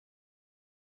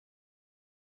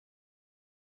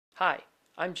Hi,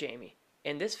 I'm Jamie.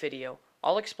 In this video,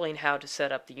 I'll explain how to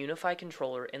set up the UniFi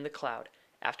controller in the cloud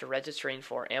after registering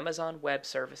for Amazon Web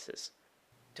Services.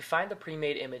 To find the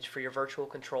pre-made image for your virtual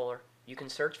controller, you can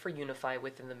search for UniFi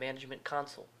within the Management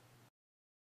Console.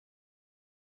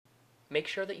 Make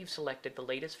sure that you've selected the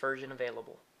latest version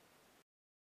available.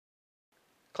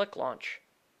 Click Launch.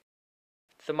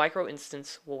 The micro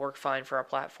instance will work fine for our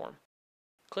platform.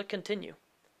 Click Continue.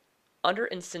 Under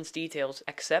Instance Details,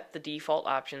 accept the default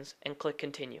options and click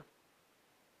Continue.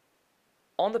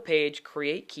 On the page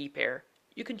Create Key Pair,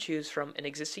 you can choose from an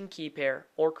existing key pair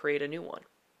or create a new one.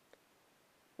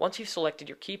 Once you've selected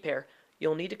your key pair,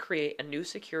 you'll need to create a new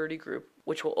security group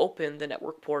which will open the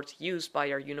network ports used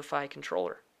by our UniFi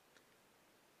controller.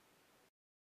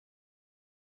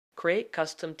 Create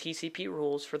custom TCP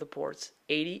rules for the ports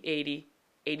 8080,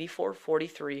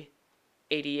 8443,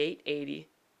 8880,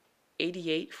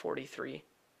 8843,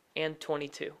 and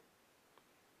 22.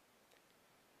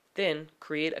 Then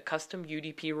create a custom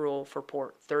UDP rule for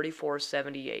port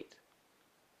 3478.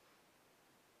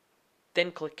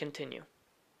 Then click Continue.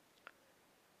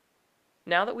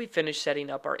 Now that we've finished setting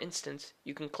up our instance,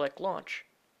 you can click Launch.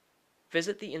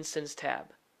 Visit the Instance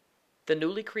tab. The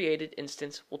newly created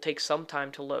instance will take some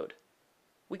time to load.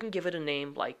 We can give it a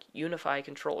name like UniFi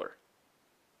Controller.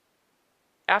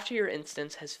 After your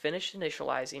instance has finished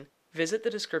initializing, visit the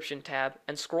Description tab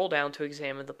and scroll down to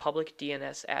examine the public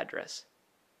DNS address.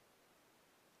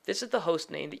 This is the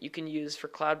host name that you can use for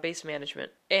cloud-based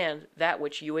management and that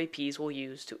which UAPs will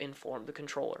use to inform the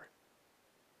controller.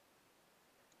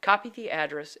 Copy the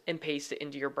address and paste it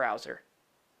into your browser.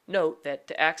 Note that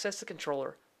to access the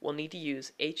controller, we'll need to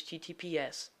use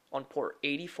HTTPS on port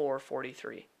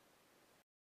 8443.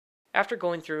 After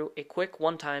going through a quick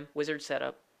one-time wizard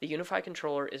setup, the UniFi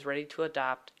controller is ready to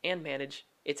adopt and manage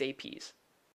its APs.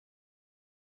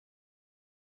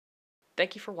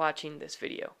 Thank you for watching this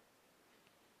video.